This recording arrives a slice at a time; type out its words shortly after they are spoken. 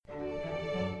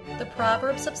The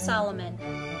Proverbs of Solomon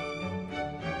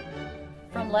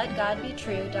from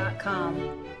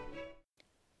LetGodBetrue.com.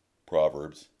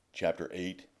 Proverbs chapter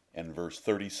 8 and verse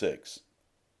 36.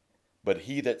 But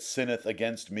he that sinneth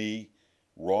against me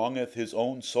wrongeth his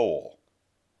own soul.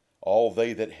 All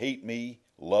they that hate me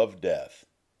love death.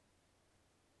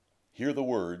 Hear the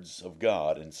words of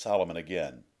God and Solomon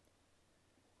again.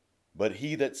 But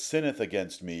he that sinneth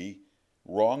against me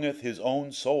wrongeth his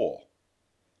own soul.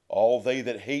 All they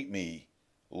that hate me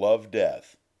love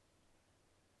death.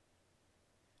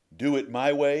 Do it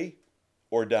my way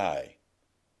or die.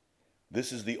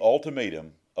 This is the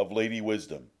ultimatum of Lady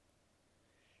Wisdom.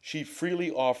 She freely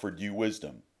offered you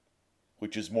wisdom,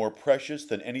 which is more precious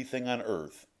than anything on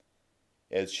earth,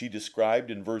 as she described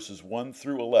in verses 1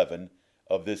 through 11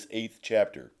 of this 8th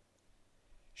chapter.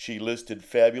 She listed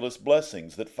fabulous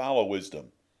blessings that follow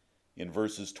wisdom in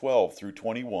verses 12 through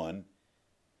 21,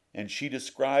 and she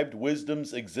described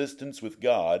wisdom's existence with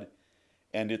God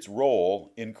and its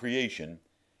role in creation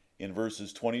in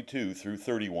verses 22 through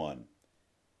 31.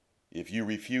 If you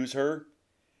refuse her,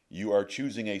 you are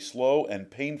choosing a slow and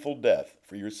painful death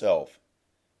for yourself,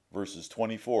 verses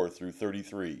 24 through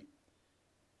 33.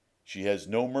 She has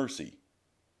no mercy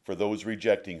for those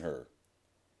rejecting her.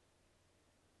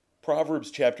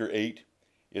 Proverbs chapter 8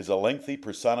 is a lengthy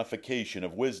personification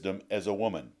of wisdom as a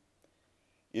woman.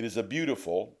 It is a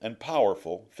beautiful and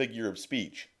powerful figure of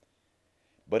speech,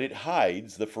 but it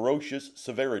hides the ferocious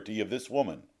severity of this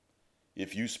woman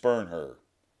if you spurn her.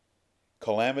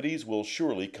 Calamities will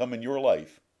surely come in your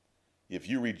life if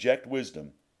you reject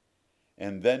wisdom,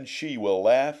 and then she will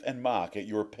laugh and mock at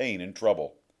your pain and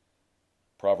trouble.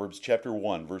 Proverbs chapter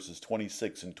 1, verses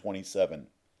 26 and 27.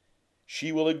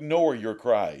 She will ignore your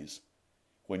cries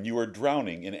when you are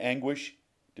drowning in anguish,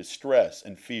 distress,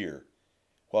 and fear,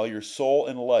 while your soul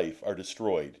and life are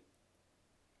destroyed.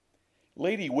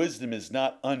 Lady Wisdom is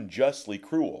not unjustly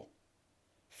cruel.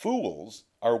 Fools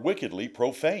are wickedly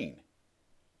profane.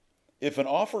 If an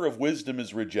offer of wisdom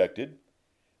is rejected,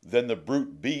 then the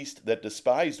brute beast that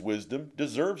despised wisdom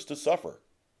deserves to suffer.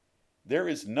 There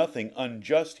is nothing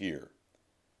unjust here.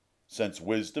 Since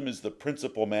wisdom is the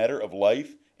principal matter of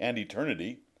life and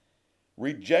eternity,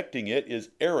 rejecting it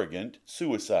is arrogant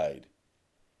suicide.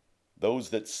 Those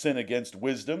that sin against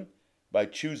wisdom by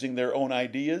choosing their own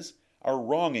ideas are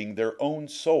wronging their own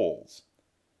souls.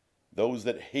 Those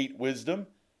that hate wisdom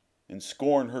and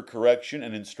scorn her correction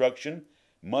and instruction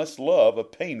must love a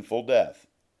painful death.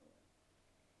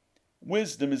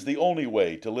 Wisdom is the only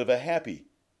way to live a happy,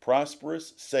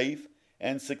 prosperous, safe,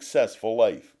 and successful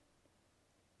life.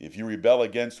 If you rebel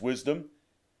against wisdom,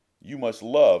 you must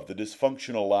love the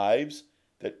dysfunctional lives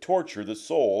that torture the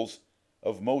souls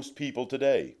of most people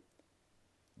today.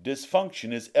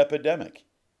 Dysfunction is epidemic.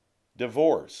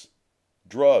 Divorce,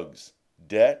 drugs,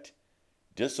 debt,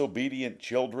 disobedient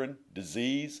children,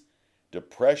 disease,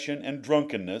 depression, and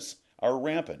drunkenness are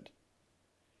rampant.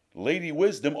 Lady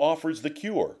Wisdom offers the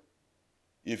cure.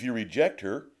 If you reject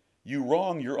her, you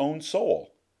wrong your own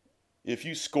soul. If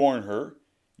you scorn her,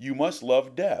 you must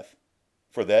love death,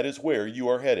 for that is where you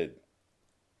are headed.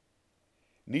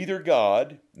 Neither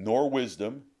God, nor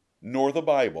wisdom, nor the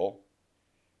Bible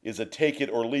is a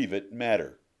take-it-or-leave-it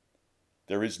matter.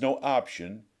 There is no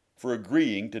option for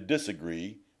agreeing to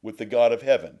disagree with the God of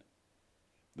heaven.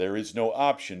 There is no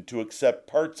option to accept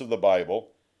parts of the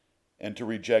Bible and to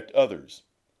reject others.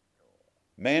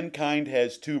 Mankind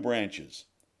has two branches: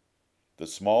 the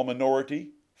small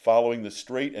minority following the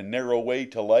straight and narrow way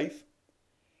to life,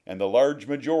 and the large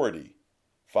majority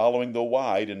following the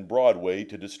wide and broad way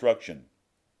to destruction.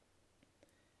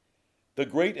 The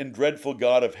great and dreadful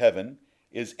God of heaven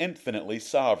is infinitely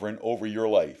sovereign over your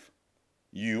life.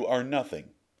 You are nothing.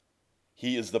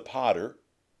 He is the potter,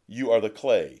 you are the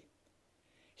clay.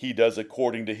 He does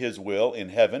according to his will in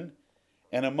heaven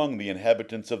and among the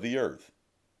inhabitants of the earth.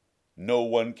 No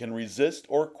one can resist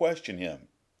or question him.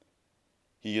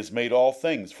 He has made all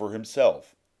things for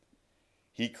himself.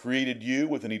 He created you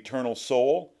with an eternal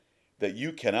soul that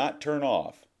you cannot turn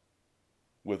off,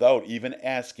 without even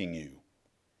asking you.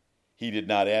 He did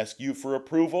not ask you for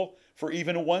approval for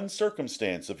even one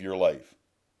circumstance of your life.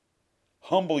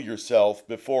 Humble yourself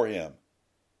before him.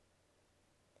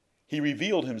 He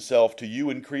revealed himself to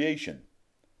you in creation,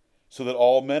 so that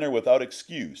all men are without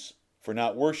excuse for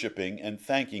not worshiping and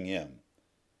thanking him.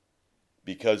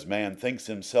 Because man thinks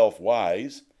himself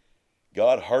wise,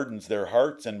 God hardens their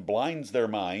hearts and blinds their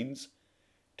minds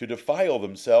to defile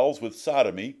themselves with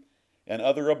sodomy and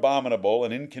other abominable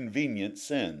and inconvenient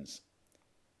sins.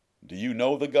 Do you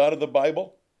know the God of the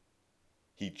Bible?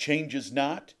 He changes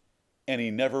not, and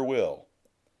he never will.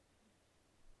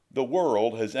 The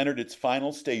world has entered its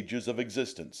final stages of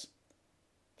existence.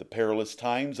 The perilous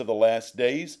times of the last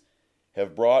days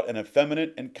have brought an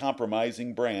effeminate and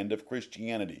compromising brand of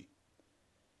Christianity.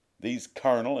 These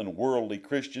carnal and worldly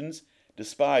Christians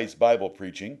despise Bible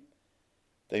preaching.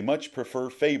 They much prefer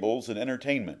fables and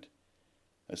entertainment,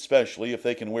 especially if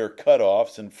they can wear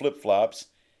cut-offs and flip-flops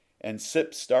and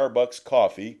sip Starbucks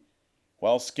coffee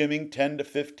while skimming 10 to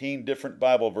 15 different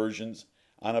Bible versions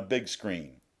on a big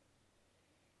screen.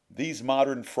 These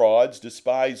modern frauds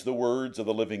despise the words of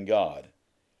the living God.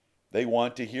 They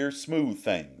want to hear smooth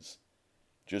things,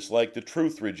 just like the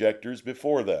truth rejectors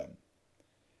before them.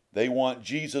 They want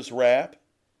Jesus rap,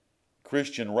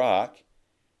 Christian rock,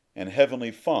 and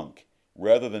heavenly funk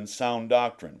rather than sound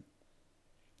doctrine.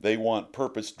 They want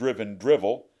purpose-driven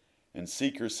drivel and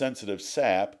seeker-sensitive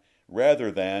sap rather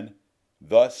than,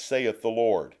 "Thus saith the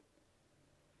Lord."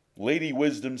 Lady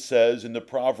Wisdom says in the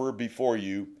proverb before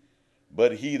you,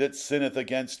 "But he that sinneth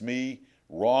against me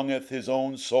wrongeth his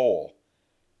own soul.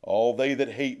 All they that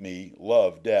hate me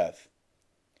love death."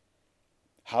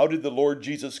 How did the Lord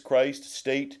Jesus Christ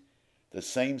state the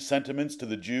same sentiments to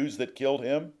the Jews that killed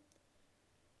him?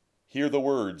 Hear the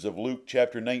words of Luke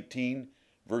chapter 19,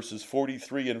 verses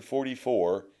 43 and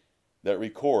 44 that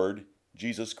record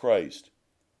Jesus Christ.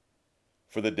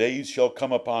 "For the days shall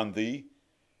come upon thee,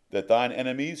 that thine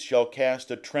enemies shall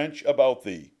cast a trench about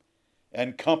thee,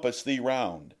 and compass thee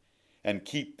round, and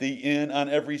keep thee in on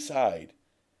every side.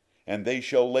 And they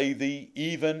shall lay thee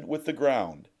even with the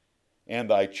ground, and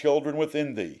thy children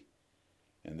within thee,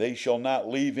 and they shall not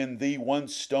leave in thee one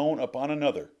stone upon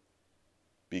another,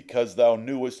 because thou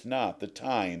knewest not the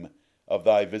time of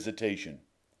thy visitation."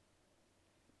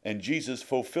 And Jesus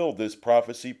fulfilled this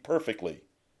prophecy perfectly,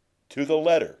 to the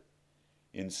letter,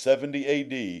 in 70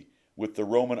 AD with the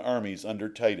Roman armies under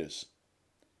Titus.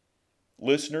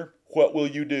 Listener, what will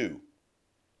you do?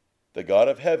 The God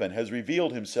of heaven has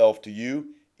revealed himself to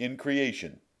you in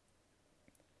creation.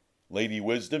 Lady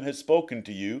Wisdom has spoken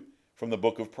to you from the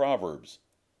book of Proverbs.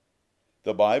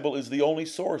 The Bible is the only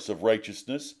source of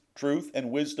righteousness, truth,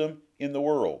 and wisdom in the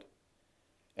world,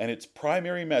 and its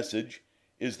primary message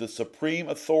is the supreme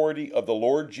authority of the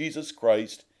Lord Jesus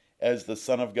Christ as the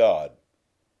Son of God.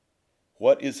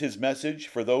 What is his message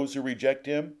for those who reject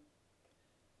him?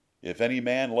 "If any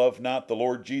man love not the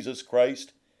Lord Jesus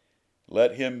Christ,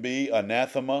 let him be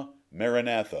anathema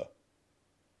maranatha."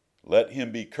 Let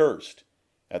him be cursed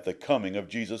at the coming of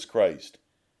Jesus Christ.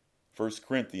 1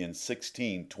 Corinthians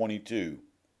 16:22.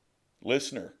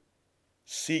 Listener,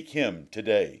 seek him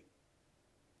today.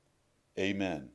 Amen.